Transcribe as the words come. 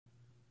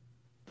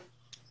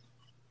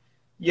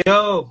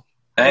Yo,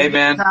 how Hey, you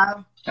doing, man.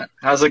 Kyle?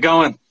 How's it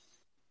going?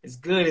 It's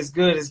good. It's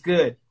good. It's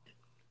good.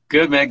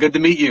 Good, man. Good to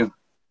meet you.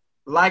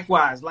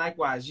 Likewise,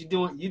 likewise. You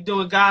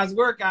doing God's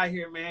work out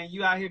here, man.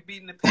 You out here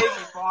beating the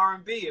pavement for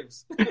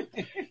R&Bers.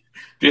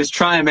 Just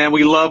trying, man.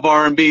 We love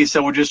R&B,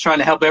 so we're just trying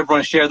to help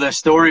everyone share their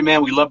story,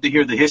 man. We love to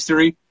hear the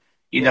history.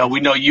 Yes.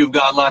 We know you've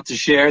got a lot to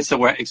share, so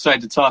we're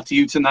excited to talk to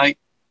you tonight.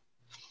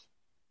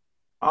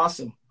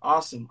 Awesome.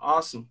 Awesome.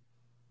 Awesome.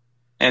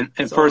 And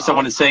So, first, I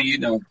want to say,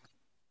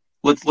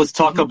 let's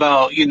talk mhm.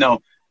 about,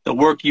 the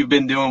work you've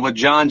been doing with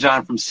John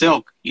from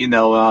Silk. He's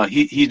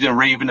been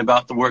raving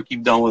about the work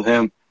you've done with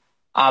him.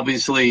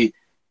 Obviously,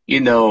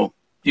 you've done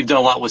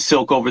a lot with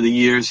Silk over the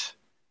years.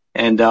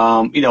 And,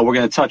 we're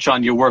going to touch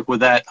on your work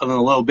with that in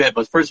a little bit.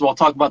 But first of all,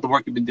 talk about the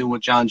work you've been doing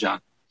with John.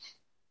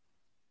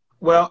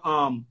 Well,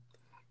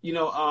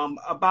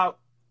 about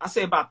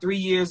 3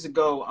 years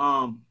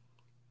ago,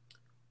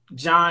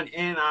 John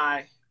and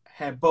I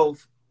had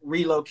both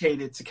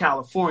relocated to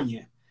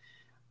California.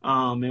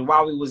 And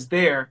while we was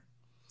there,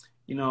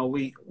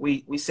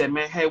 we said,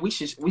 man, hey, we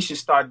should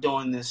start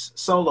doing this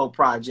solo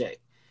project.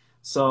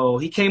 So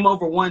he came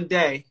over one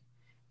day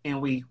and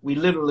we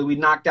literally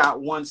knocked out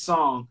one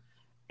song,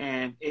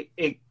 and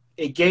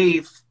it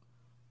gave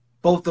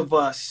both of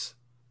us,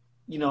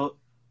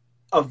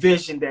 a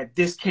vision that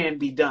this can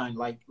be done,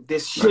 like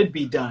this should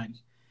be done.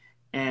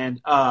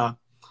 And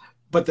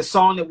but the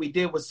song that we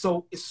did was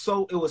so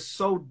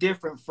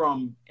different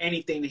from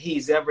anything that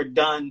he's ever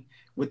done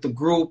with the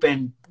group,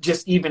 and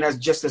just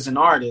as an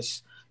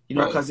artist,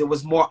 Right. because it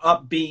was more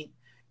upbeat.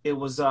 It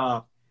was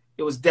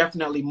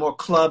definitely more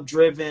club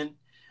driven,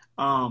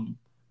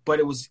 but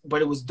it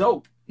was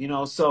dope,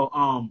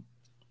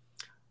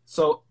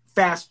 So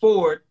fast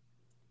forward,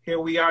 here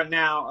we are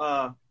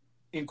now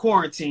in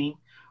quarantine,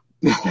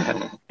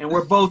 and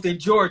we're both in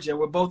Georgia.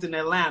 We're both in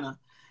Atlanta.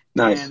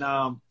 Nice. And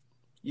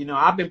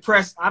I've been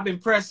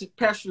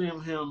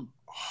pressuring him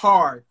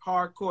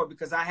hardcore,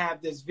 because I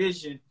have this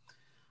vision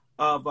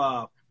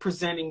of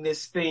presenting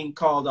this thing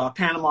called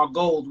Panama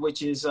Gold,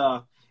 which is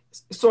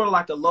sort of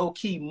like a low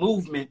key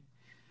movement,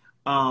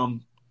 that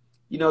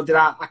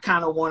I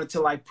kind of wanted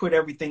to like put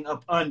everything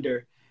up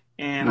under,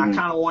 and I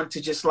kind of wanted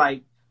to just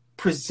like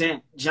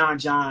present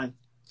John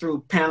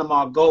through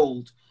Panama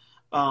Gold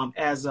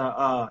as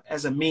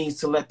a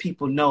means to let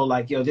people know,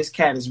 like, yo, this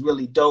cat is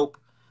really dope.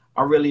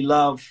 I really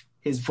love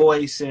his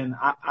voice, and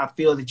I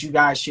feel that you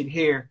guys should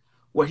hear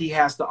what he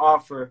has to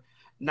offer,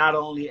 not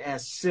only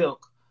as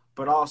Silk,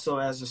 but also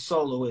as a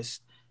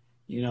soloist,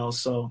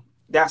 So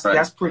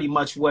that's pretty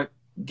much what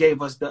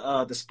gave us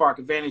the spark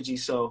of energy.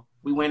 So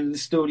we went in the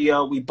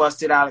studio, we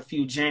busted out a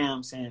few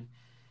jams, and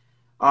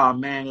oh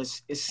man,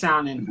 it's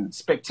sounding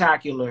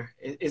spectacular.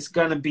 It's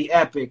gonna be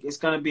epic. It's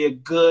gonna be a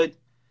good,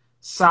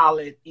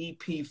 solid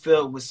EP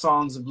filled with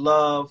songs of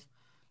love.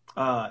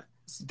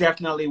 It's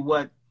definitely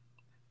what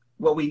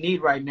we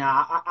need right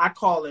now. I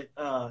call it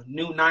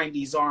new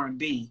 '90s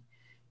R&B.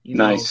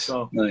 Nice.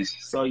 So Nice.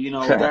 so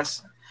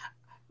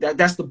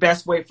that's the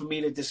best way for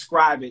me to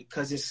describe it,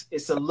 because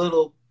it's a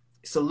little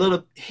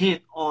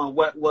hint on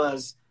what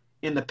was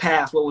in the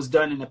past, what was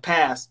done in the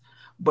past,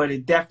 but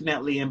it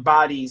definitely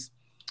embodies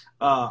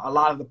a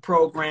lot of the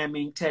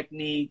programming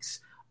techniques,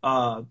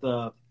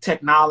 the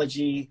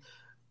technology,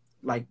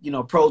 like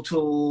Pro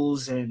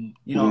Tools, and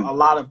a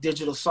lot of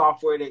digital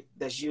software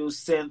that's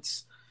used,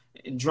 synths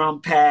and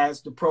drum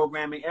pads. The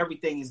programming,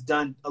 everything is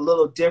done a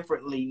little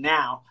differently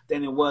now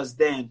than it was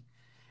then.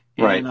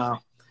 Right. And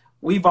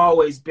we've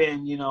always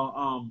been,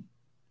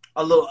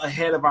 a little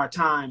ahead of our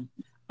time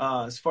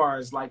as far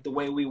as like the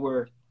way we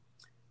were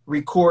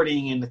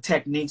recording and the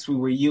techniques we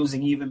were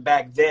using even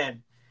back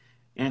then.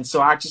 And so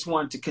I just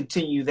wanted to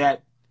continue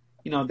that,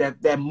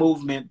 that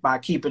movement by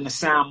keeping the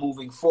sound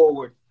moving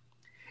forward.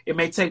 It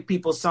may take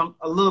people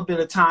a little bit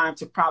of time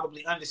to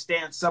probably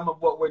understand some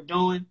of what we're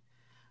doing,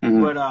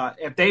 but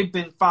if they've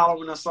been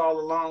following us all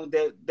along,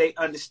 they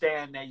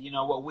understand that,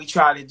 what we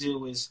try to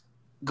do is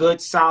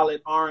good,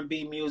 solid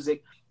R&B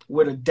music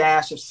with a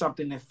dash of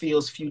something that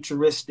feels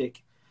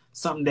futuristic,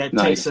 something that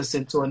takes us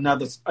into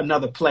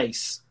another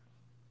place.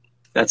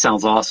 That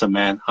sounds awesome,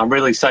 man. I'm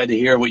really excited to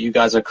hear what you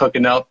guys are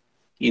cooking up.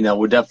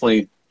 We're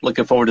definitely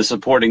looking forward to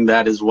supporting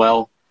that as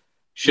well.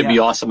 Should be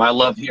awesome. I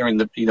love hearing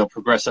the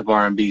progressive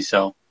R&B,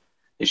 so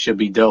it should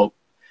be dope.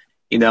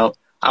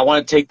 I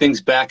want to take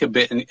things back a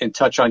bit and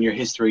touch on your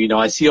history.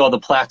 I see all the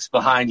plaques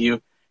behind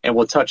you, and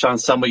we'll touch on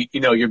some of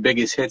your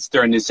biggest hits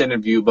during this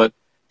interview. But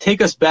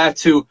take us back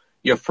to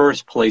your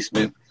first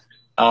placement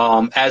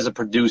as a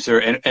producer,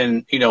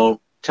 and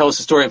tell us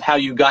the story of how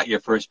you got your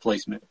first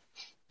placement.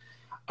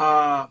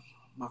 My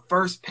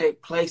first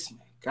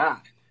placement,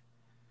 God.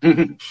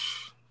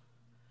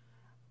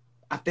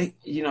 I think,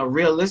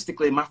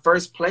 realistically, my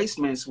first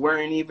placements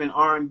weren't even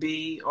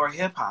R&B or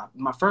hip hop.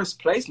 My first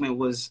placement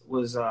was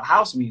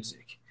house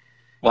music.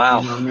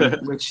 Wow.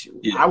 Which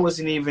I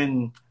wasn't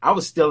even. I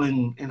was still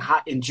in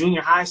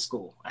junior high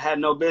school. I had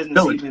no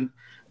business even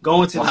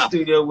going to the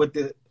studio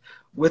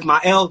with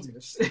my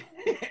elders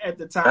at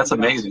the time. That's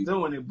amazing. I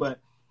was doing it, but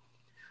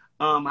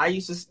I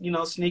used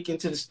to, sneak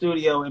into the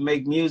studio and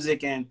make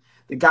music, and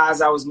the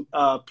guys I was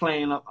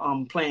playing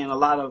a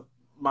lot of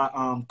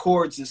my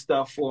chords and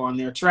stuff for on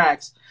their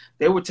tracks,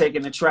 they were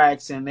taking the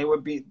tracks and they were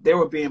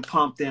being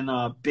pumped in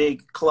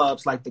big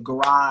clubs like the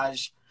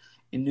Garage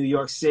in New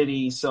York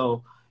City.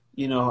 So,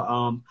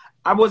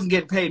 I wasn't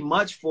getting paid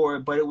much for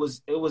it, but it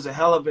was a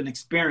hell of an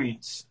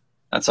experience.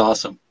 That's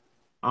awesome.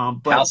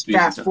 But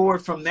fast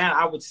forward from that,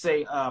 I would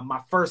say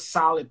my first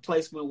solid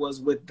placement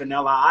was with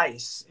Vanilla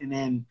Ice,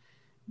 and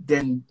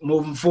then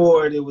moving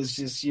forward, it was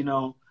just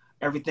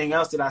everything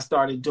else that I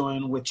started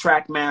doing with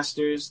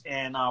Trackmasters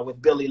and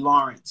with Billy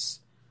Lawrence.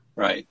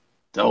 Right.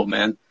 Dope,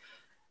 man.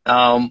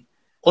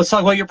 Let's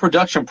talk about your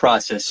production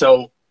process.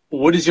 So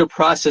what is your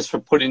process for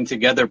putting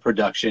together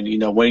production,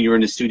 when you're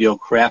in the studio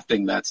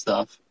crafting that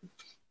stuff?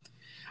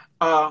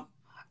 I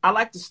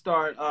like to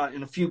start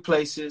in a few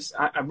places.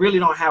 I really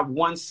don't have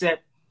one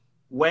set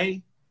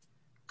way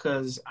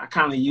because I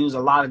kind of use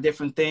a lot of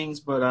different things,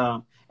 but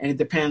and it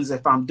depends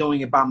if I'm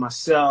doing it by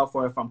myself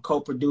or if I'm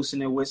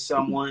co-producing it with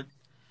someone.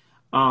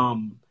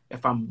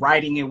 If I'm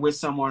writing it with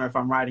someone or if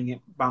I'm writing it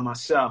by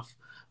myself.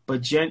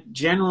 But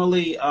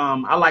generally,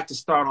 I like to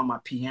start on my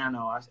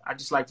piano. I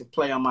just like to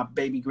play on my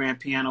baby grand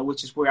piano,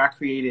 which is where I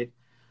created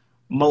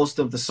most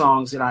of the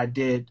songs that I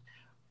did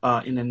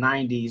in the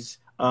 90s.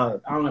 I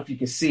don't know if you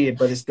can see it,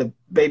 but it's the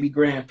baby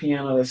grand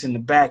piano that's in the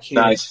back here.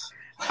 Nice.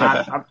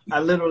 I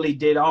literally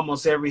did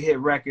almost every hit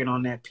record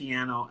on that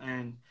piano,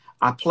 and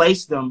I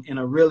placed them in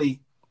a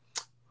really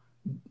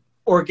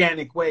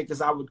organic way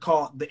because I would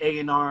call the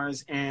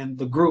A&Rs and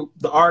the group,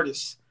 the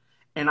artists,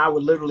 and I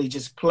would literally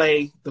just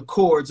play the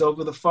chords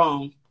over the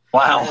phone.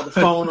 Wow. I had the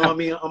phone on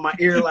me, on my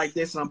ear like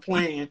this, and I'm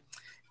playing,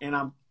 and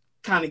I'm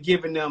kind of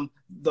giving them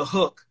the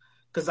hook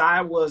because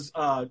I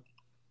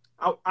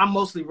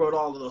mostly wrote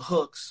all of the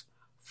hooks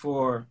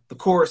for the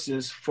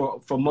choruses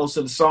for most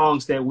of the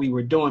songs that we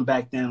were doing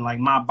back then. Like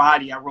My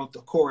Body, I wrote the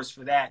chorus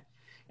for that,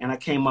 and I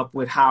came up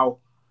with how,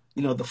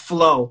 the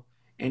flow,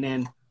 and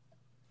then,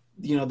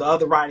 the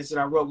other writers that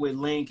I wrote with,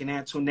 Link and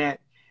Antoinette,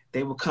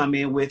 they would come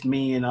in with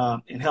me and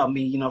help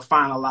me,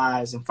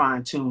 finalize and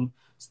fine tune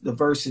the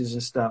verses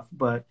and stuff.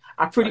 But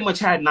I pretty much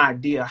had an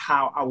idea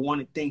how I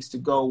wanted things to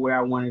go, where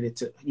I wanted it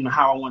to,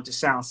 how I wanted to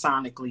sound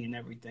sonically and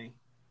everything.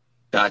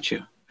 Got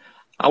you.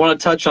 I want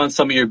to touch on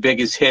some of your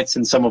biggest hits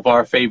and some of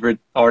our favorite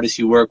artists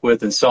you work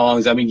with and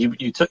songs. I mean,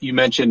 you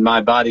mentioned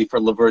My Body for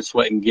LeVert,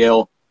 Sweat, and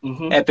Gill.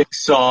 Mm-hmm. Epic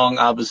song,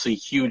 obviously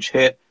huge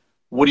hit.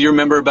 What do you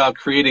remember about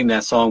creating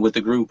that song with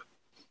the group?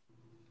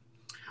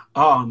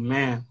 Oh,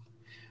 man.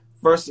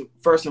 First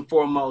and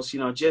foremost,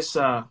 just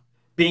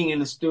being in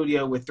the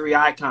studio with three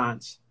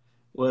icons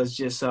was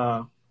just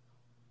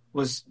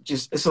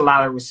it's a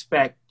lot of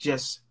respect,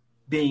 just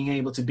being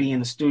able to be in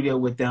the studio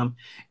with them,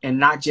 and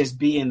not just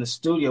be in the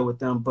studio with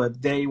them,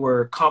 but they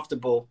were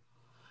comfortable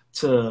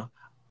to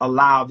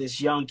allow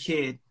this young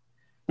kid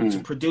to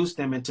produce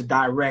them and to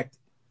direct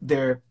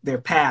their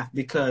path,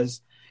 because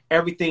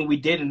everything we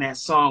did in that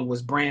song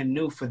was brand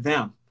new for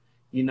them.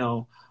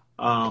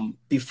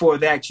 Before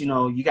that,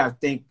 you got to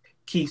think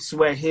Keith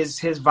Sweat, his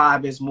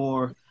vibe is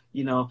more,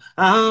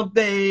 oh,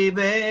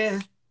 baby,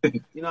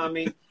 you know what I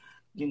mean?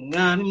 You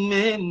got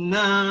me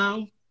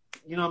now.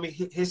 You know what I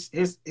mean? His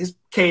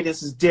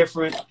cadence is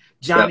different.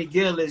 Johnny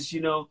Gill is,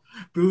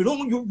 "Put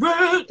on your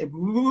red,"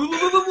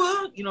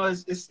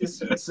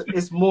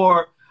 it's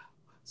more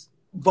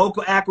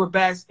vocal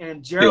acrobats,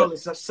 and Gerald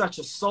is such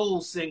a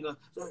soul singer.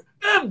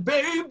 And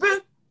baby,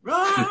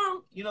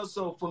 run.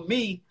 So for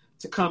me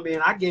to come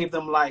in, I gave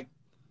them like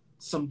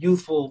some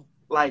youthful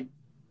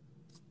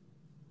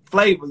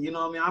flavor. You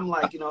know what I mean? I'm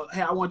like,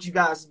 hey, I want you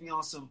guys to be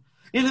on some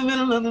in the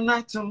middle of the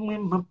night time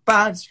when my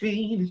body's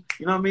feeling.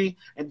 You know what I mean?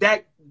 And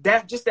that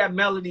just that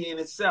melody in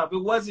itself, it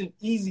wasn't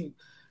easy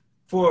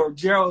for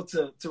Gerald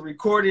to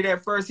record it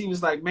at first. He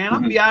was like, man,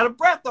 I'm gonna be out of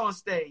breath on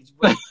stage.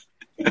 But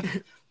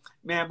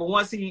man, but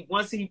once he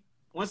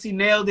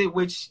nailed it,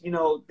 which,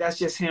 that's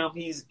just him.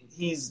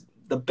 He's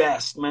the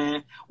best,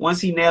 man. Once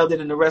he nailed it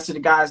and the rest of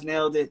the guys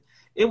nailed it,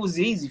 it was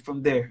easy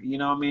from there. You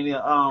know what I mean?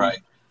 Right.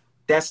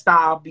 That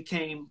style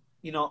became,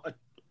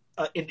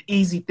 an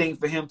easy thing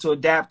for him to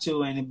adapt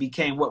to, and it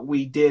became what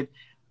we did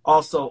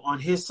also on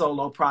his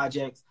solo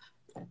projects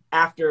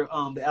after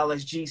the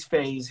LSG's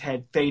phase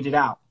had faded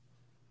out.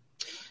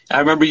 I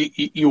remember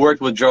you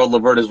worked with Gerald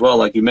Levert as well,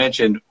 like you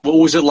mentioned. What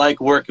was it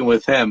like working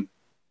with him?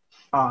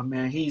 Oh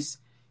man, he's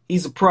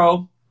a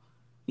pro.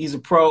 He's a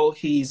pro.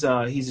 He's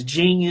a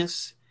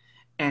genius,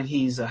 and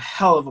he's a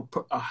hell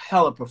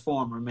of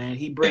performer, man.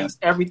 He brings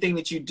everything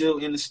that you do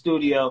in the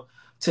studio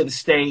to the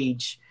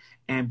stage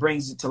and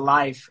brings it to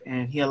life,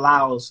 and he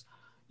allows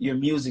your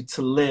music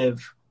to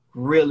live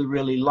really,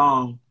 really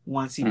long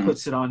once he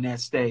puts it on that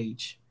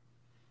stage.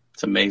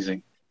 It's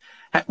amazing.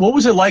 What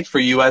was it like for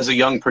you as a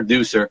young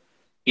producer,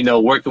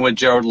 working with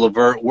Gerald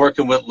Levert,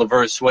 working with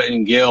LeVert, Sweat,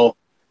 and Gill,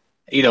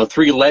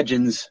 three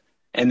legends,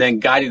 and then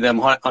guiding them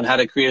on how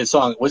to create a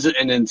song? Was it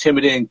an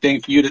intimidating thing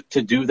for you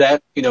to do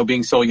that,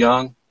 being so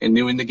young and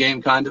new in the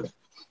game, kind of?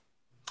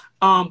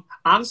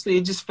 Honestly,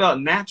 it just felt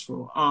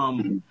natural.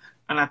 And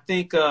I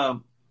think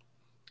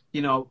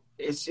you know,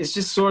 it's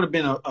just sort of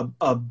been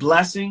a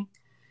blessing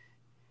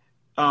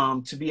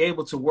to be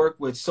able to work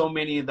with so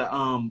many of the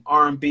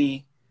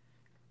R&B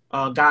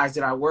guys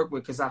that I work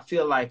with, because I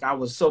feel like I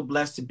was so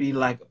blessed to be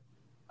like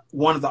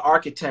one of the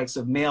architects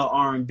of male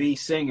R&B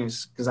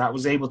singers, because I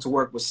was able to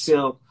work with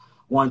Silk,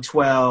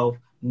 112,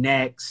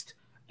 Next,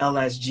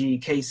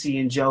 LSG, KC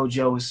and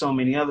JoJo, and so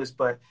many others.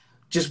 But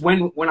just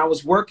when I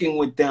was working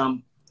with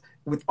them,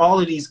 with all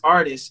of these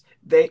artists,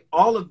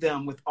 all of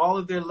them, with all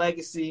of their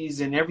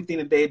legacies and everything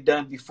that they had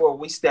done before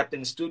we stepped in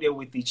the studio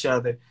with each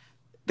other,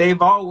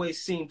 they've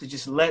always seemed to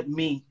just let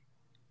me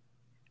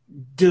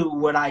do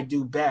what I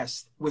do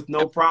best with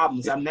no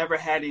problems. I've never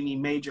had any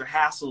major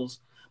hassles.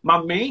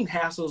 My main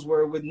hassles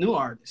were with new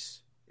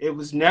artists. It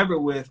was never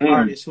with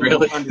artists who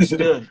really?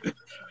 Understood.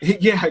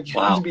 Yeah,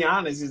 wow. to be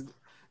honest, is,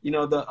 you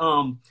know,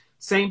 the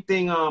same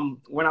thing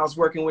when I was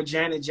working with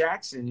Janet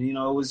Jackson. You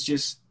know, it was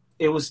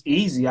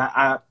easy.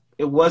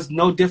 It was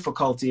no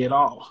difficulty at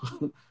all.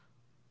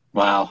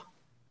 Wow,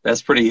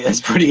 that's pretty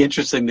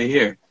interesting to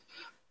hear.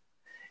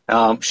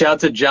 Shout out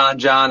to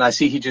John. I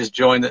see he just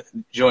joined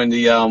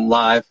the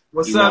live.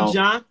 What's up,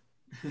 John?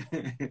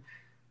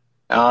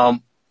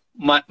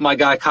 My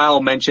guy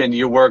Kyle mentioned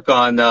your work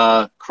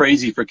on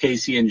Crazy for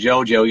KC and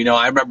JoJo. You know,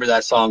 I remember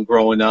that song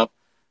growing up,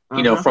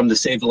 you know, from the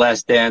Save the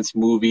Last Dance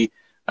movie.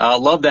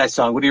 Love that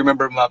song. What do you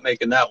remember about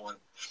making that one?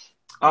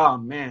 Oh,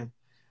 man.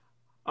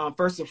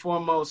 First and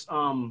foremost,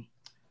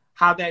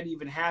 how that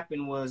even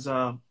happened was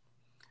I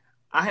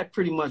had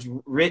pretty much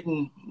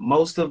written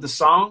most of the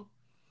song.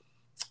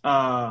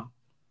 I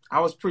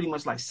was pretty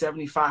much like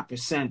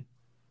 75%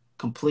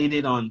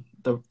 completed on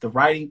the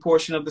writing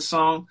portion of the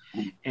song.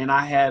 And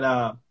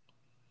I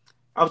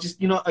was just,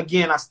 you know,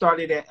 again, I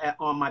started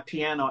on my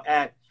piano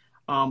at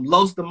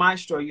Los the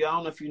Maestro. I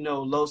don't know if you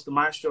know Los the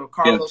Maestro,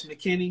 Carlos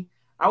McKinney.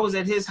 I was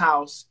at his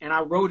house and I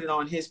wrote it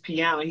on his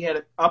piano. He had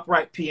an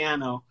upright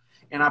piano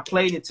and I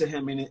played it to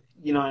him, and it,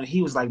 you know, and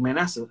he was like, man,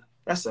 that's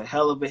a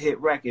hell of a hit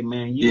record,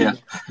 man.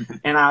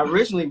 And I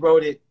originally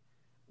wrote it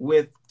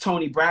with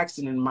Tony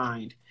Braxton in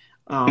mind.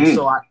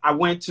 So I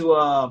went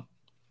to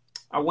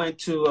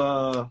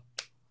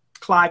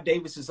Clive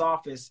Davis's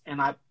office and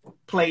I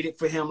played it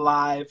for him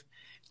live.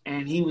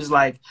 And he was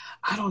like,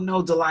 I don't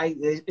know, Delight,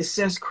 it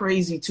says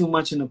crazy too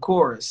much in the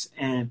chorus.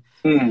 And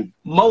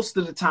most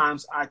of the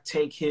times I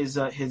take his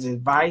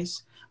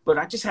advice, but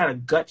I just had a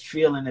gut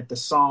feeling that the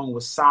song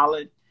was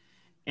solid.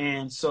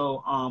 And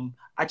so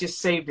I just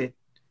saved it.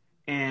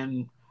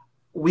 And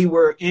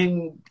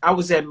I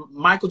was at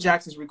Michael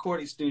Jackson's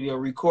recording studio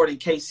recording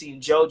KC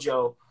and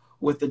JoJo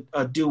with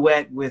a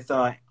duet with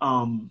Aretha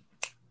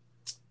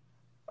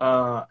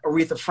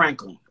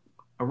Franklin.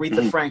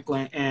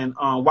 And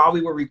while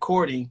we were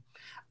recording,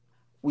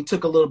 we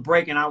took a little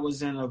break, and I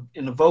was in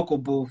the vocal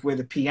booth where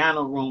the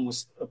piano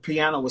was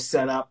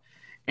set up,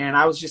 and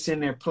I was just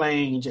in there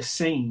playing and just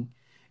singing.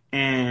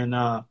 And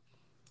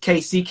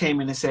KC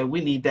came in and said,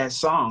 "We need that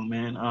song,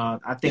 man.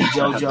 I think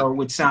JoJo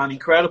would sound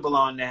incredible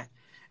on that."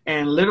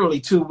 And literally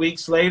 2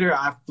 weeks later,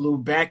 I flew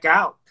back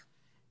out,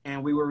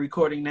 and we were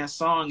recording that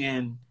song.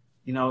 And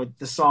you know,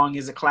 the song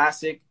is a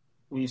classic.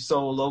 We've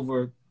sold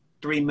over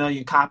 3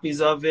 million copies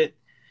of it.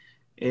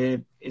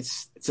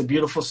 It's a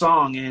beautiful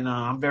song, and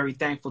I'm very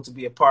thankful to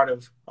be a part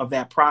of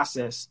that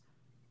process.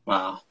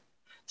 Wow.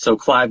 So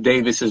Clive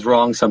Davis is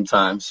wrong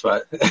sometimes,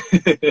 but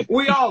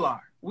we all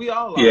are.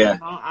 Yeah. You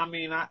know? I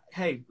mean,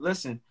 hey,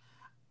 listen.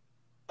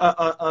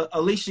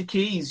 Alicia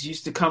Keys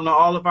used to come to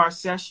all of our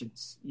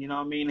sessions. You know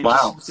what I mean? And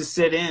she used to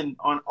sit in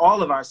on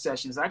all of our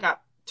sessions. I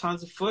got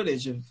tons of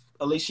footage of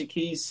Alicia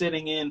Keys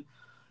sitting in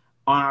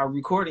on our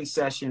recording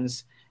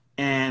sessions,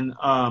 and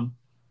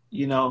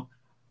you know,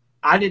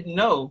 I didn't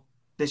know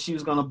that she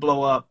was going to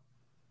blow up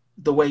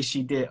the way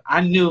she did.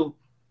 I knew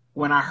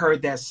when I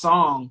heard that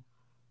song,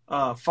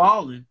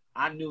 Fallen,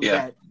 I knew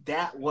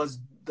that was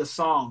the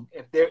song.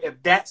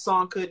 If that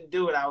song couldn't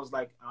do it, I was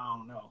like, I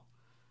don't know.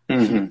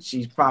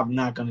 She's probably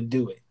not going to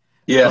do it.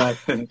 Yeah.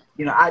 But,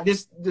 you know,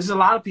 there's a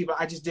lot of people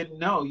I just didn't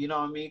know, you know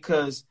what I mean?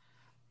 Because,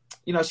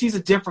 you know, she's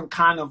a different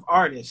kind of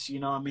artist, you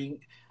know what I mean?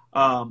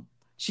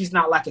 She's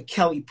not like a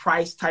Kelly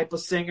Price type of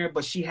singer,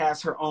 but she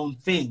has her own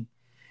thing.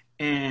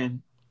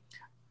 And,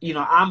 you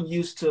know, I'm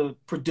used to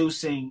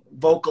producing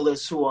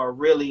vocalists who are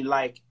really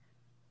like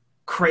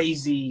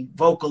crazy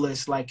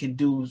vocalists, like can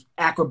do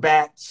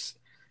acrobatic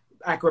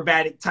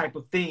type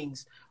of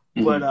things.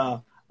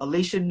 But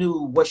Alicia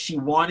knew what she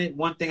wanted.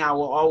 One thing I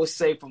will always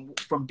say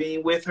from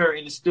being with her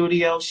in the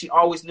studio, she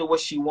always knew what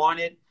she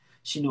wanted.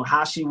 She knew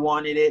how she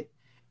wanted it.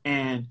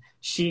 And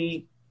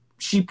she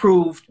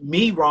proved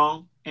me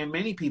wrong and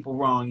many people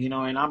wrong, you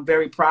know, and I'm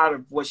very proud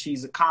of what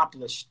she's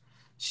accomplished.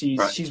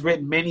 She's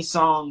written many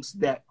songs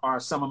that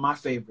are some of my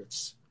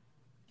favorites.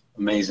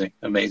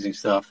 Amazing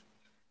stuff.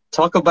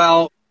 Talk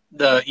about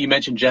you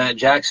mentioned Janet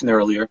Jackson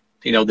earlier.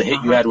 You know, the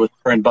hit you had with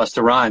her and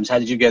Busta Rhymes. How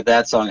did you get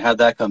that song? How'd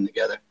that come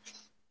together?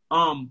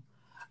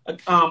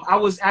 I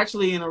was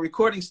actually in a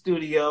recording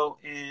studio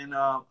in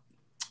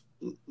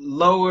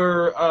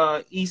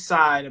Lower East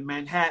Side of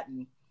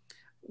Manhattan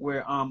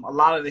where a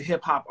lot of the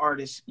hip hop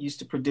artists used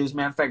to produce.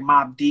 Matter of fact,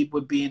 Mobb Deep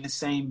would be in the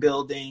same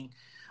building,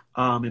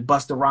 and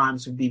Busta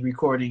Rhymes would be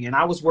recording. And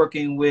I was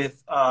working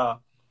with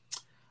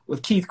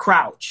Keith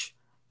Crouch,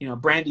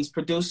 Brandy's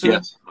producer.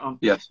 Yes.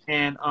 Yes.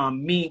 And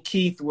me and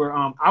Keith were,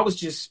 I was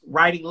just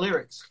writing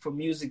lyrics for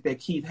music that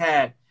Keith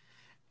had.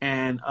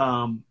 And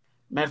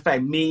matter of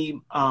fact,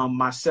 me,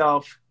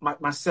 myself,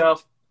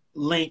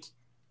 Link,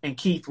 and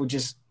Keith were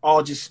just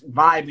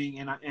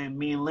vibing, and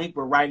me and Link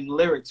were writing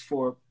lyrics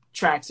for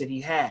tracks that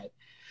he had.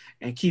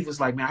 And Keith was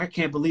like, man, I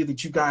can't believe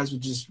that you guys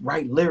would just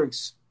write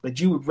lyrics,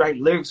 that you would write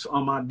lyrics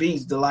on my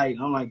beats, Delight.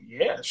 I'm like,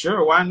 yeah,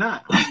 sure, why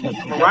not?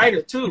 I'm a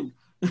writer too.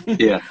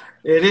 Yeah.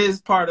 It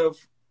is part of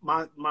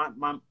my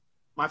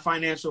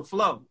financial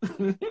flow.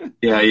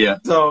 Yeah.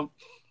 So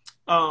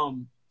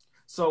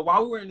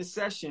while we were in the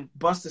session,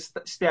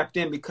 Busta stepped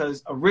in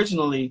because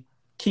originally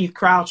Keith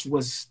Crouch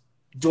was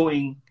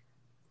doing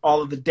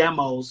all of the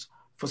demos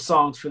for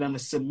songs for them to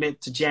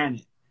submit to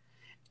Janet.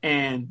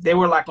 And they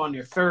were like on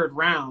their third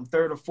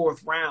or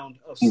fourth round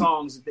of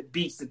songs, the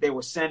beats that they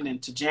were sending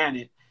to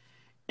Janet.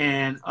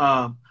 And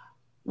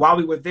while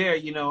we were there,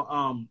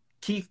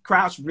 Keith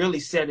Crouch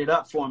really set it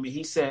up for me.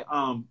 He said,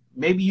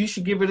 maybe you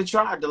should give it a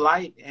try,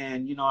 Delight.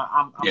 And,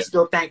 I'm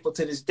still thankful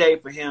to this day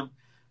for him,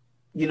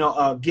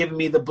 giving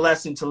me the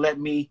blessing to let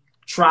me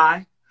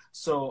try.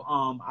 So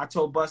I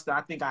told Busta,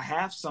 I think I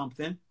have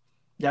something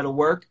that'll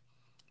work.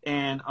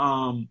 And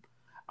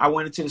I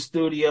went into the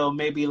studio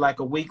maybe like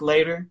a week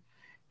later,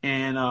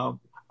 and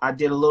I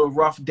did a little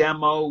rough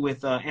demo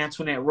with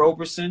Antoinette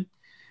Roberson,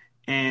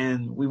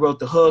 and we wrote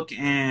the hook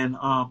and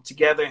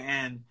together,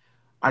 and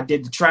I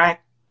did the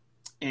track,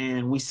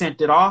 and we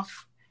sent it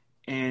off,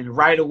 and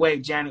right away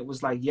Janet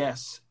was like,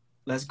 yes,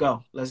 let's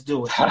go, let's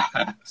do it.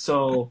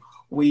 So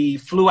we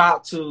flew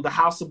out to the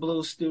House of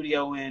Blues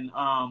studio in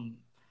I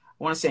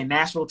want to say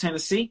Nashville,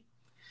 Tennessee,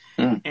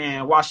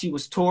 and while she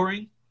was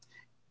touring,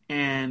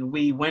 and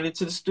we went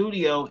into the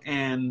studio,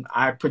 and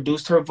I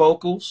produced her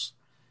vocals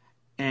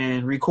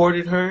and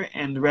recorded her,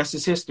 and the rest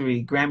is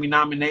history. Grammy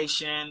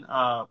nomination,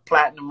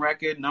 platinum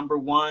record,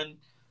 #1.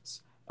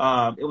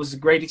 It was a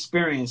great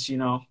experience, It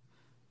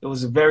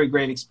was a very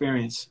great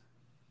experience.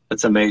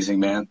 That's amazing,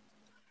 man.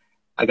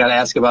 I got to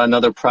ask about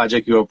another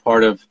project you were a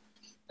part of,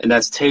 and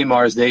that's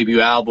Tamar's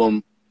debut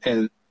album.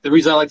 And the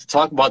reason I like to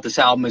talk about this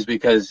album is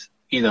because,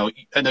 I know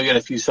you had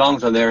a few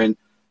songs on there, and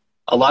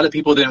a lot of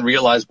people didn't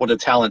realize what a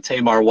talent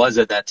Tamar was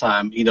at that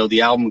time.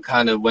 The album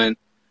kind of went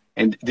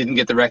and didn't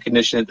get the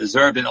recognition it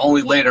deserved. And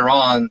only later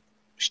on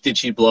did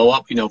she blow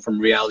up, from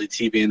reality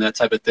TV and that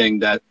type of thing,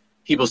 that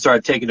people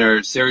started taking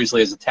her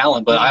seriously as a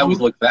talent. But I always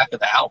look back at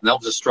the album. That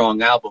was a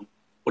strong album.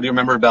 What do you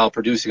remember about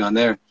producing on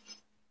there?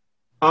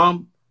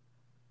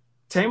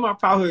 Tamar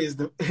probably is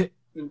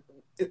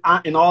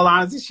in all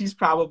honesty, she's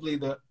probably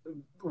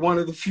one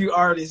of the few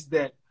artists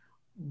that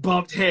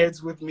bumped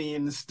heads with me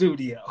in the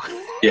studio.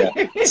 Yeah.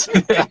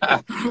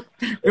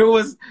 It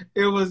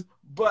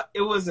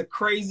was a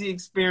crazy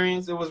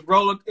experience. It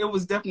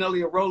was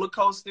definitely a roller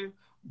coaster,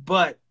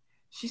 but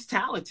she's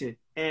talented.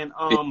 And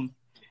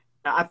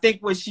I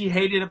think what she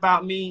hated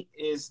about me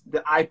is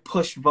that I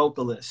push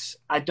vocalists.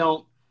 I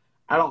don't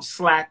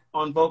slack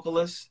on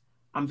vocalists.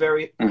 I'm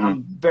very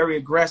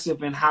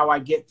aggressive in how I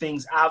get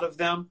things out of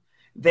them.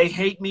 They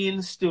hate me in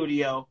the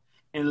studio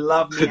and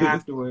love me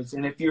afterwards.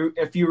 And if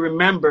you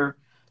remember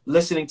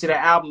listening to the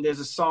album, there's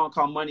a song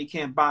called Money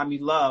Can't Buy Me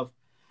Love.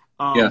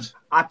 Yes.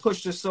 I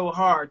pushed her so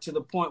hard to the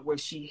point where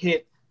she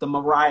hit the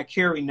Mariah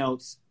Carey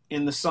notes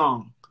in the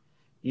song,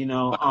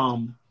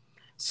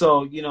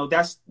 so,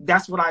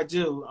 that's what I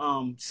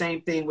do.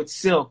 Same thing with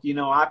Silk.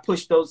 I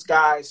push those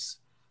guys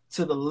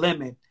to the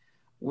limit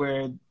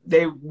where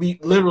we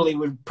literally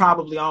would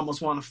probably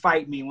almost want to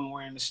fight me when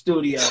we're in the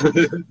studio.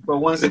 But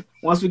once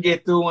we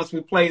get through, once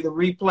we play the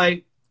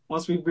replay,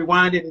 once we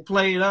rewind it and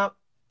play it up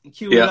and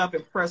cue it up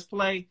and press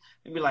play,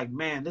 and be like,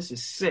 man, this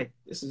is sick.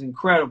 This is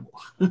incredible.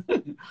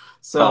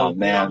 So,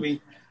 man.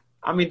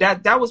 I mean,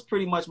 that was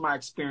pretty much my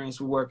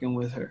experience with working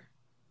with her.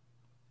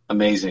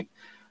 Amazing.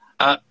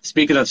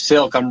 Speaking of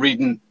Silk, I'm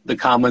reading the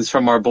comments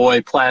from our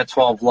boy, Planet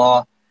 12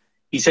 Law.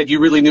 He said you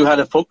really knew how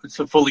to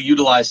fully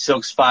utilize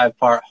Silk's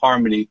 5-part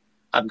harmony.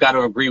 I've got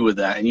to agree with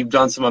that. And you've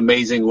done some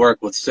amazing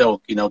work with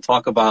Silk.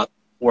 Talk about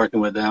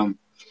working with them.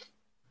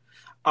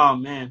 Oh,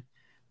 man.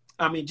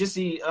 I mean, just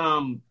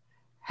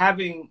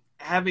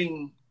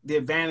having the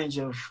advantage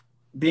of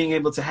being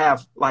able to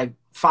have like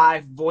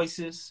 5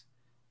 voices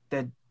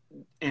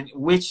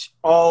which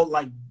all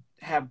like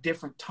have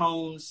different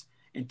tones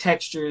and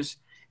textures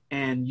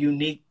and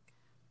unique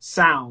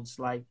sounds.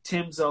 Like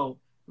Timzo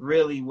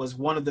really was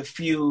one of the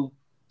few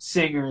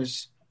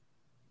singers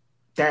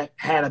that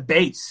had a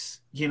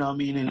bass, in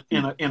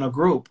a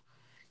group,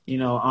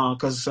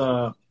 because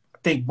I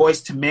think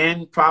Boyz II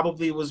Men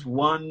probably was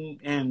one,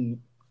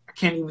 and I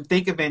can't even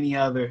think of any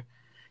other.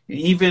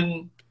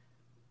 Even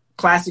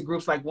classic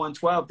groups like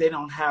 112, they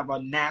don't have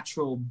a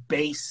natural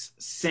bass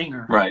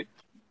singer. Right.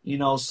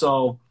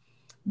 So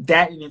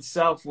that in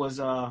itself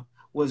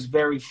was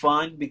very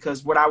fun,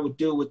 because what I would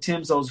do with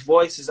Timzo's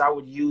voice is I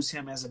would use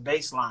him as a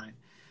bass line.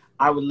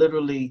 I would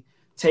literally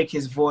take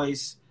his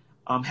voice,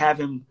 have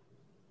him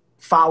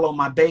follow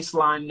my bass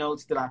line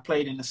notes that I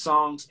played in the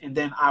songs, and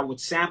then I would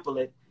sample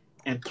it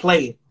and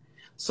play it.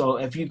 So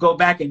if you go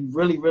back and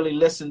really, really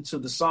listen to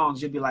the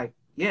songs, you'll be like,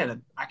 yeah,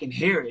 I can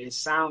hear it. It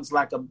sounds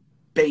like a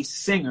bass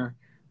singer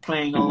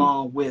playing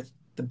along with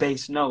the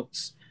bass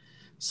notes.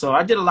 So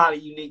I did a lot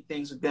of unique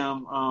things with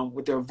them,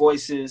 with their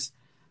voices,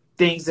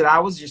 things that I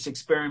was just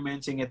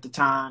experimenting at the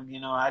time. You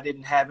know, I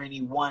didn't have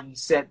any one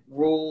set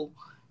rule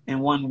and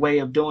one way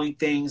of doing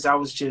things. I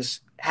was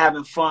just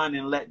having fun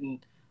and letting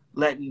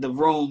the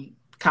room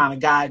kind of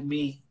guide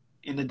me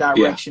in the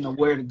direction of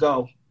where to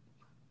go.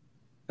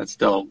 That's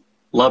dope.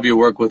 Love your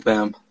work with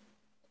them.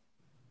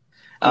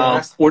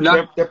 Yeah,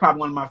 they're probably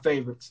one of my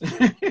favorites.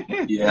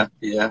 Yeah.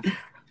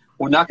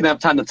 We're not going to have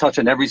time to touch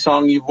on every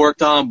song you've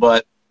worked on,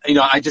 but, you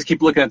know, I just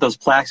keep looking at those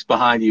plaques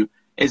behind you.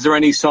 Is there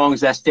any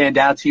songs that stand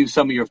out to you,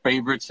 some of your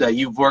favorites that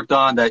you've worked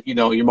on that, you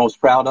know, you're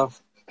most proud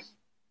of?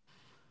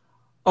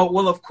 Oh,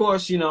 well, of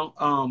course, you know,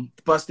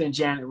 Busta and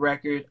Janet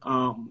record,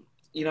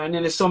 you know, and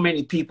then there's so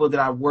many people that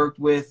I worked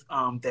with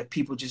that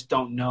people just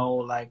don't know.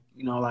 Like,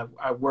 you know, like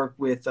I worked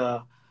with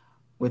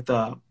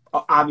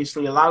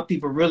obviously a lot of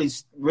people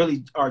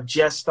really are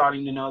just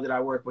starting to know that I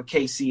work with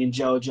KC and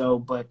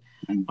JoJo, but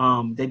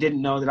they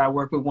didn't know that I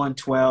work with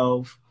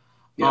 112.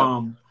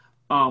 Yeah.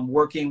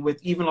 Working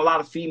with even a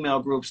lot of female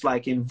groups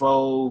like In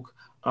Vogue,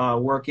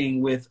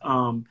 working with,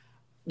 you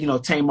know,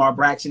 Tamar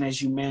Braxton, as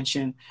you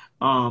mentioned,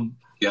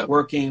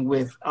 working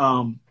with,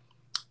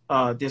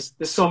 there's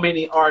so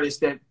many artists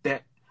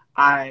that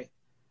I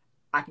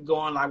could go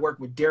on. I work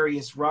with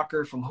Darius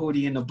Rucker from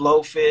Hootie and the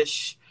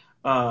Blowfish.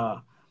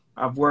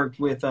 I've worked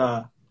with,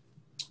 the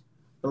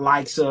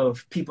likes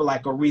of people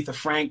like Aretha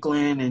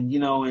Franklin and, you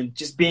know, and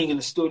just being in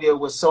the studio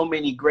with so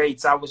many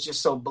greats. I was just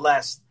so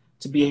blessed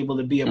to be able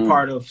to be a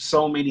part of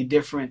so many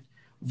different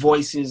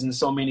voices and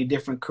so many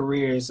different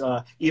careers.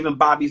 Even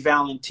Bobby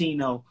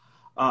Valentino,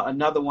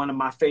 another one of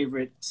my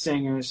favorite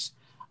singers.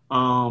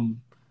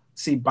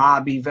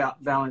 Bobby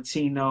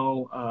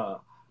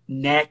Valentino,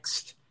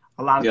 Next.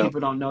 A lot of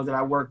people don't know that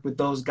I worked with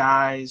those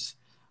guys.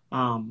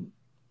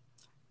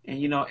 And,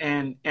 you know,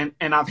 and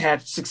I've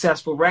had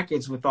successful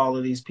records with all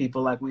of these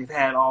people. Like we've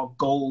had all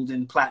gold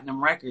and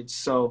platinum records.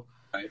 So,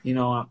 you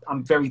know,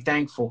 I'm very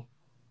thankful.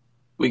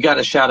 We got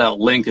to shout out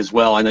Link as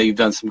well. I know you've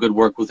done some good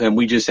work with him.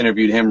 We just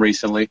interviewed him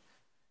recently.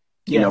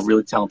 You know,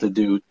 really talented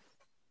dude.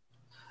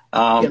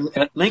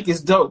 Link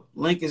is dope.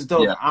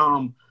 Yeah.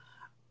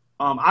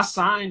 I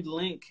signed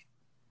Link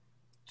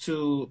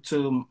to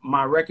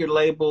my record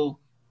label.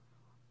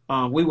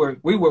 We were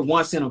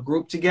once in a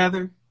group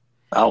together.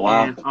 Oh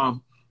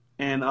wow.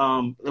 And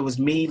it was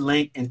me,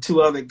 Link, and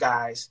two other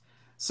guys.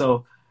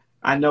 So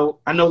I know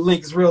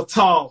Link is real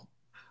tall.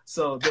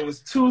 So there was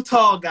two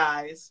tall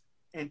guys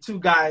and two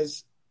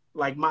guys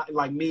like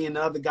me and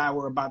the other guy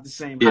were about the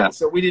same height.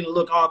 So we didn't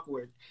look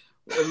awkward.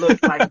 It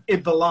looked like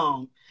it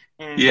belonged.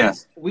 And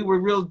we were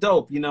real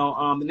dope. You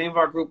know, the name of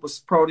our group was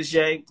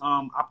Protege.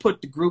 I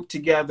put the group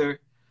together.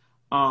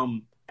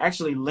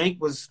 Actually,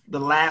 Link was the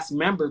last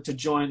member to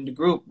join the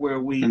group where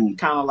we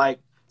kind of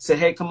like said,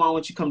 hey, come on, why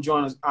don't you come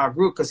join our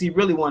group? Because he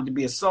really wanted to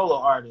be a solo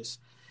artist.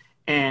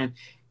 And,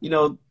 you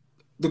know,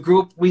 the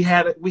group, we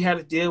had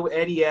a deal with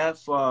Eddie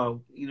F.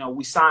 You know,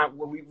 we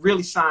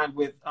really signed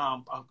with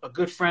a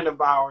good friend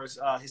of ours.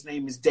 His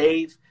name is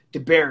Dave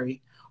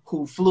DeBerry,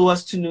 who flew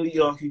us to New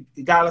York.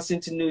 He got us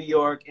into New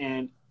York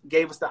and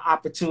gave us the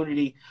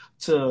opportunity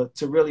to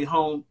really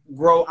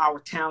grow our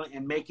talent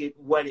and make it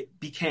what it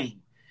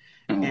became.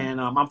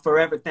 And I'm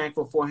forever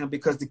thankful for him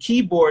because the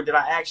keyboard that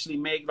I actually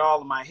made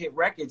all of my hit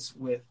records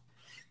with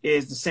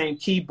is the same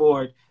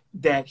keyboard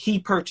that he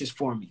purchased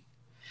for me.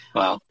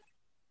 Wow.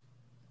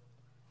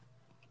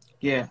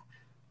 Yeah.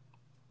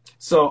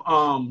 So,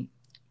 I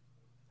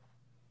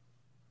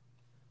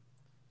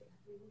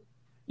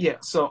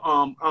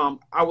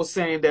was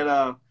saying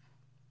that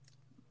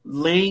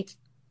Link,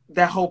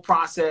 that whole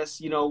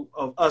process, you know,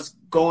 of us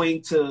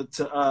going to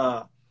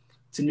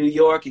New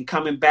York and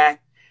coming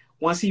back,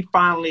 once he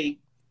finally,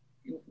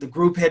 the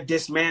group had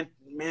dismantled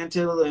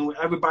and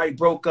everybody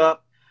broke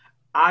up,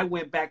 I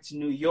went back to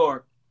New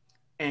York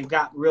and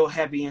got real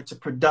heavy into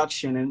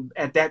production. And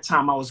at that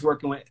time I was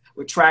working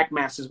with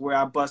Trackmasters, where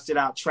I busted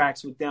out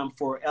tracks with them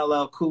for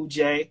LL Cool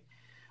J.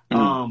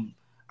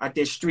 I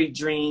did Street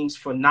Dreams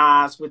for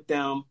Nas with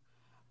them.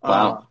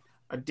 Wow.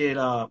 I did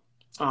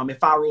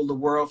If I Rule the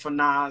World for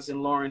Nas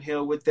and Lauryn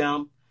Hill with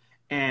them.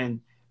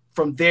 And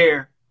from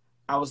there,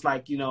 I was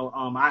like, you know,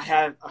 I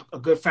had a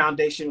good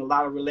foundation, a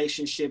lot of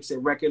relationships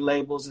at record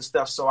labels and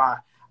stuff. So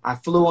I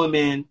flew him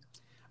in,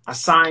 I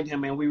signed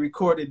him, and we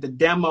recorded the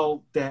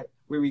demo that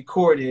we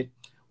recorded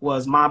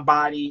was My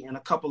Body and a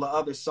couple of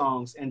other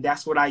songs. And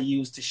that's what I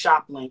used to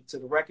shop Link to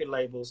the record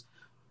labels.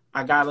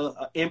 I got an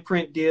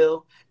imprint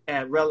deal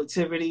at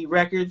Relativity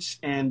Records,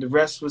 and the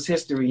rest was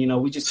history. You know,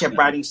 we just kept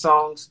writing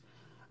songs.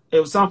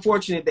 It was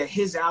unfortunate that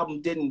his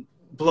album didn't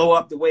blow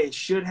up the way it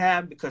should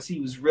have because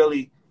he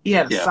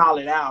had a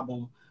solid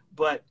album,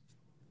 but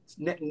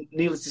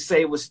needless to say,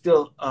 it was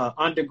still an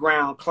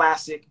underground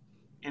classic.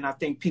 and I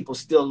think people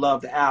still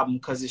love the album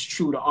because it's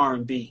true to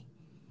R&B.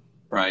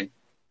 Right.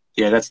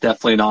 Yeah, that's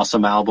definitely an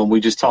awesome album. We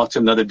just talked to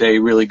him the other day.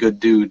 Really good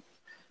dude.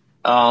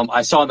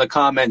 I saw in the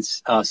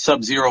comments,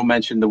 Sub-Zero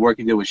mentioned the work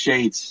he did with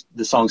Shades,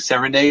 the song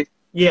Serenade.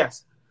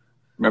 Yes.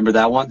 Remember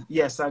that one?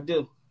 Yes, I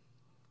do.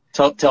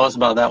 Tell us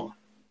about that one.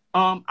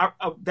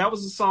 That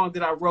was a song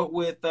that I wrote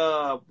with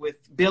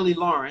Billy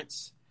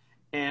Lawrence,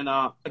 and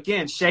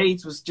again,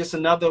 Shades was just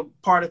another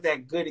part of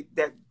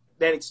that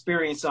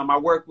experience. I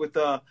worked with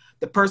the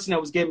person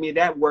that was giving me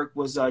that work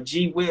was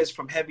G Wiz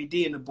from Heavy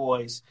D and the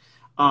Boys.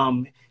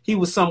 He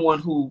was someone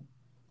who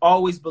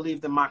always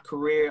believed in my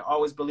career,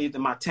 always believed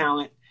in my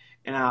talent,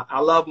 and I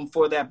love him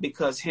for that,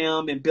 because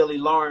him and Billy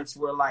Lawrence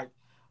were like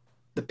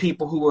the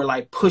people who were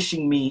like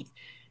pushing me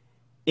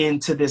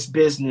into this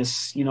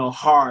business,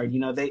 hard.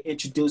 They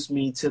introduced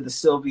me to the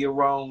Sylvia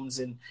Rones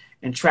and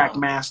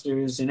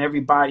Trackmasters and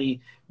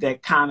everybody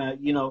that kind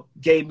of,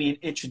 gave me an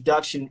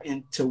introduction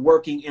into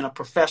working in a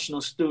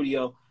professional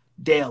studio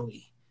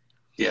daily.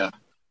 Yeah.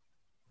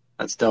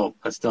 That's dope.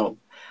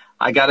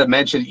 I got to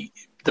mention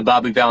the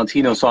Bobby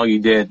Valentino song you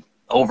did,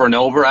 Over and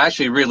Over. I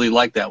actually really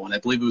like that one. I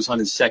believe it was on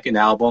his second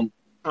album,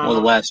 one of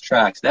the last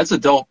tracks. That's a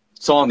dope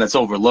song that's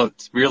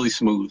overlooked. Really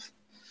smooth.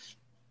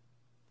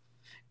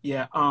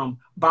 Yeah,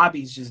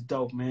 Bobby's just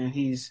dope, man.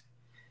 He's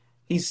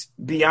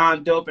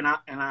beyond dope, and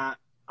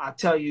I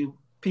tell you,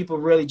 people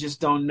really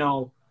just don't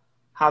know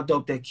how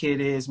dope that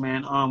kid is,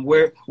 man.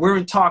 We're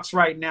in talks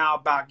right now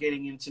about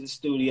getting into the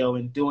studio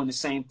and doing the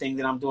same thing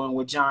that I'm doing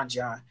with John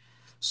John.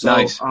 So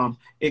nice.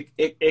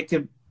 It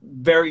could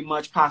very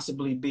much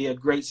possibly be a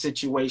great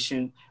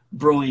situation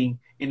brewing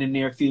in the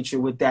near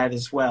future with that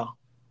as well.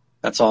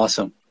 That's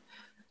awesome.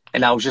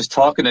 And I was just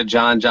talking to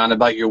John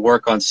about your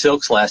work on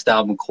Silk's last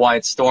album,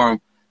 Quiet Storm.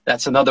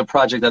 That's another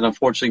project that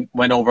unfortunately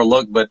went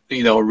overlooked, but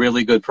a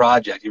really good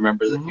project. You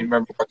remember You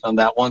remember working on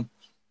that one?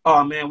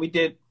 Oh man, we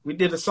did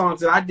the songs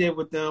that I did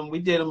with them. We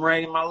did them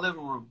right in my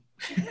living room.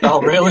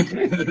 Oh really?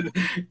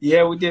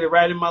 Yeah, we did it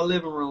right in my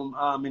living room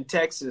in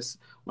Texas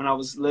when I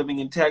was living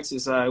in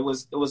Texas. It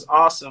was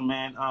awesome,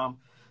 man.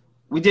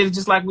 We did it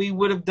just like we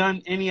would have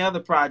done any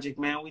other project,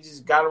 man. We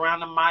just got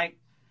around the mic.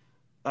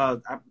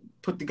 I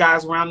put the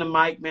guys around the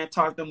mic, man,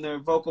 taught them their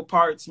vocal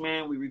parts,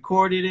 man. We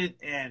recorded it,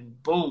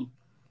 and boom,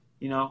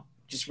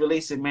 just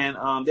release it, man.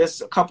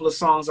 There's a couple of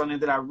songs on there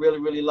that I really,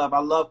 really love. I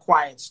love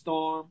Quiet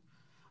Storm.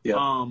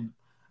 Yeah.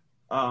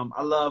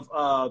 I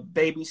love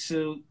Baby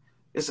Suit.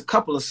 There's a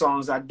couple of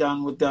songs I've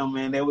done with them,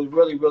 man. They were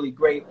really, really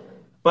great.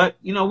 But,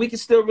 we can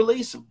still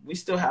release them. We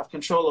still have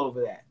control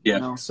over that.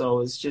 Yeah.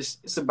 So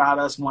it's about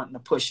us wanting to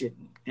push it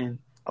and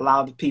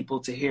allow the people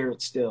to hear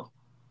it still.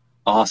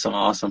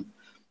 Awesome.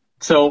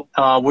 So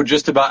we're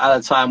just about out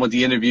of time with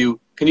the interview.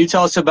 Can you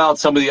tell us about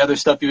some of the other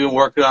stuff you've been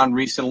working on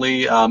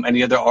recently?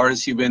 Any other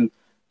artists you've been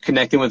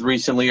connecting with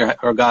recently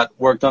or got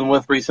work done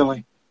with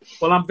recently?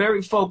 Well, I'm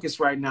very focused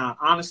right now.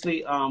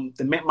 Honestly,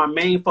 my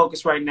main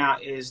focus right now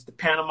is the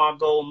Panama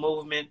Gold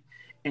movement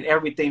and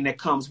everything that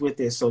comes with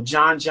it. So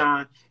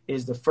John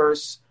is the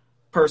first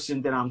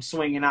person that I'm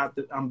swinging out.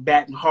 I'm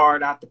batting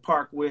hard out the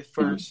park with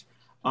first.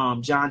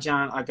 John,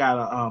 I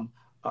got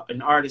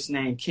an artist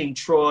named King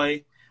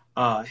Troy,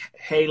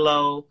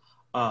 Halo.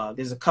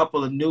 There's a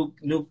couple of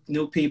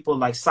new people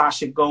like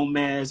Sasha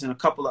Gomez and a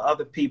couple of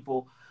other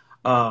people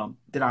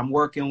that I'm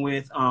working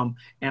with. And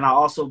I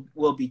also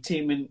will be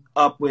teaming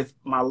up with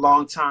my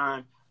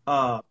longtime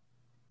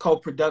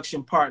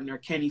co-production partner,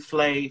 Kenny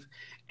Flav,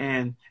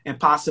 and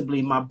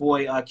possibly my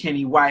boy,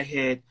 Kenny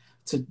Whitehead,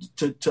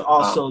 to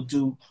also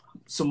do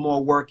some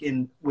more work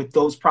with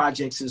those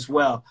projects as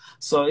well.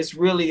 So it's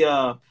really,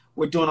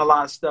 we're doing a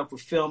lot of stuff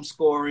with film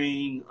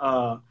scoring,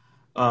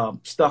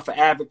 stuff for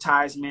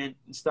advertisement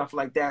and stuff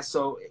like that.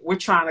 So we're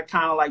trying to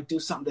kind of like do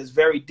something that's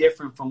very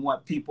different from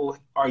what people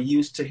are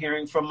used to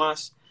hearing from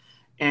us.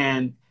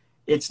 And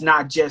it's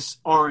not just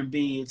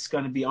R&B. It's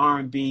going to be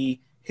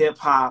R&B, hip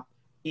hop,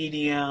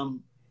 EDM,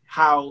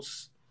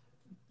 house,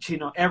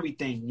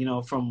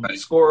 everything, from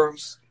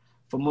scores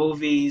for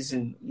movies.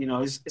 And,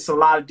 it's a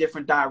lot of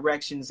different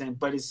directions,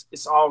 but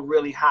it's all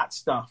really hot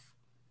stuff.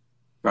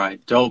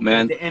 Right. Dope,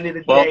 man. At the end of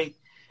the day,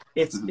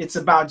 it's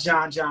about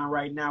John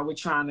right now. We're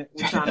trying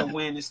to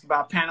win. It's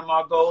about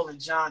Panama Gold and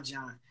John.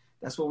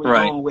 That's what we're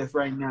going with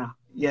right now.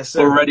 Yes,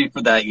 sir. We're ready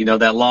for that.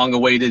 That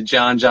long-awaited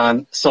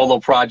John solo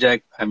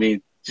project. I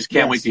mean, just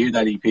can't wait to hear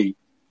that EP.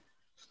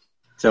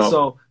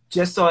 So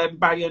just so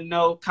everybody will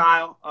know,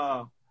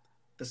 Kyle,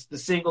 the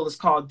single is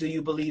called "Do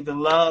You Believe in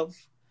Love."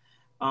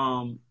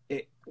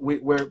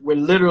 We're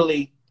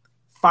literally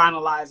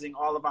finalizing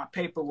all of our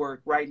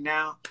paperwork right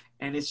now.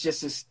 And it's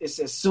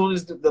as soon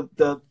as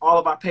the all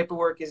of our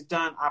paperwork is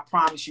done, I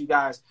promise you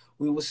guys,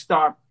 we will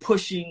start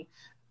pushing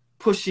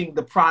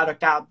the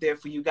product out there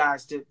for you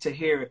guys to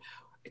hear it.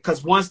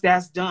 Because once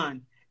that's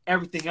done,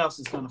 everything else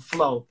is going to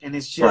flow, and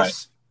it's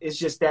just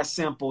that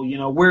simple.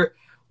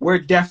 We're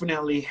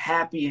definitely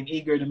happy and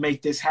eager to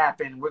make this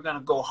happen. We're going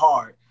to go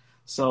hard.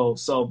 So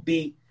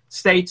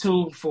stay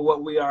tuned for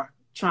what we are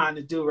trying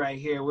to do right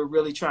here. We're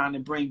really trying to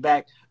bring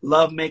back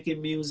love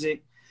making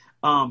music.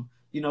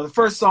 you know, the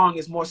first song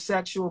is more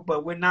sexual,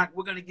 but we're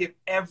going to give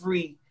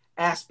every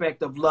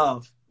aspect of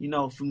love, you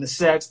know, from the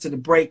sex to the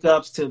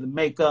breakups to the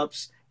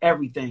makeups,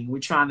 everything. We're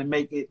trying to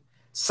make it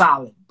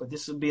solid, but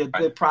this will be a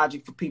good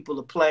project for people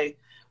to play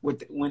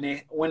with when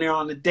they're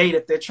on the date,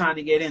 if they're trying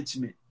to get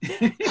intimate.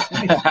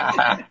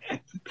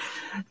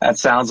 That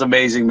sounds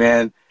amazing,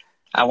 man.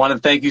 I want to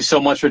thank you so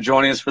much for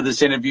joining us for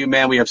this interview,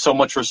 man. We have so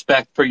much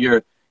respect for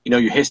your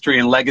history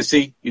and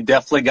legacy. You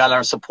definitely got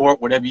our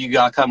support. Whatever you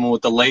got coming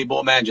with the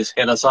label, man, just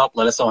hit us up.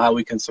 Let us know how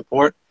we can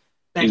support.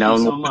 Thank you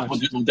so much.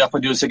 We'll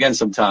definitely do this again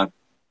sometime.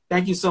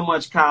 Thank you so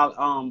much,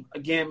 Kyle.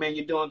 Again, man,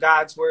 you're doing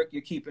God's work.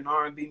 You're keeping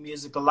R&B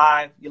music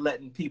alive. You're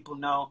letting people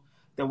know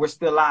that we're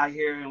still out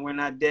here and we're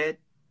not dead.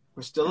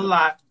 We're still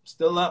alive,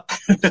 still up.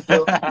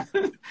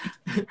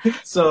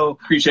 So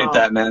appreciate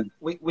that, man.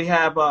 We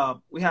have a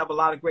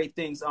lot of great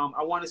things.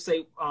 I want to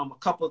say a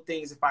couple of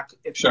things,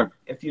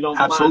 if you don't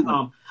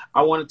mind.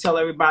 I want to tell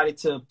everybody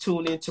to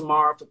tune in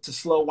tomorrow to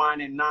Slow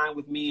Wine at 9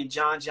 with me and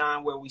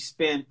John, where we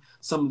spin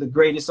some of the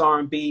greatest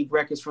R&B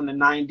records from the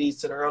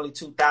 90s to the early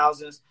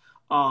 2000s.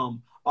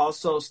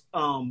 Also,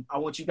 I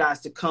want you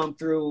guys to come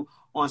through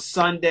on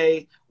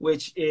Sunday,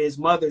 which is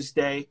Mother's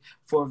Day,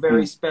 for a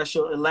very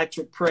special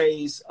Electric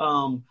Praise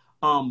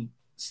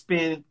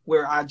spin,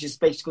 where I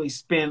just basically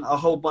spin a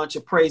whole bunch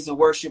of praise and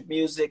worship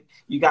music.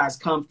 You guys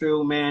come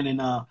through, man,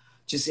 and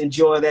just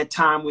enjoy that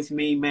time with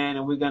me, man.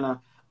 And we're going to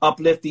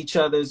uplift each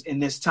other's in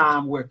this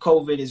time where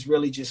COVID is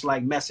really just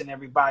like messing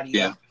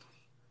everybody up.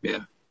 Yeah.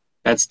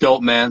 That's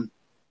dope, man.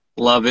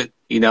 Love it,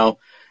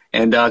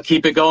 and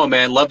keep it going,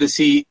 man. Love to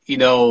see,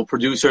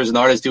 producers and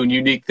artists doing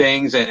unique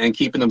things and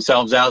keeping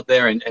themselves out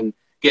there and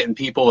getting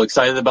people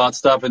excited about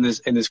stuff in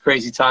this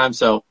crazy time.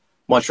 So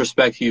much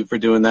respect to you for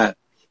doing that.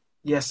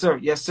 Yes, sir.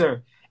 Yes,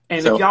 sir.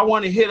 And if y'all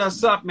want to hit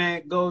us up,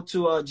 man, go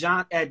to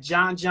John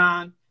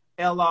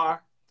LR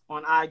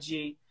on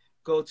IG.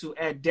 Go to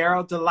at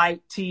Daryl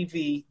Delight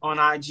TV on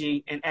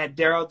IG and at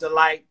Daryl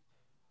Delight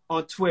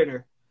on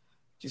Twitter.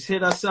 Just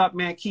hit us up,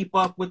 man. Keep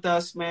up with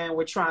us, man.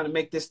 We're trying to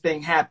make this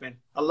thing happen.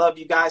 I love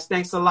you guys.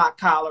 Thanks a lot,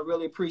 Kyle. I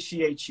really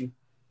appreciate you.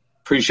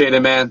 Appreciate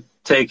it, man.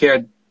 Take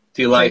care.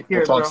 Delight.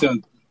 We'll talk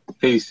soon.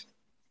 Peace.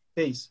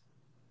 Peace.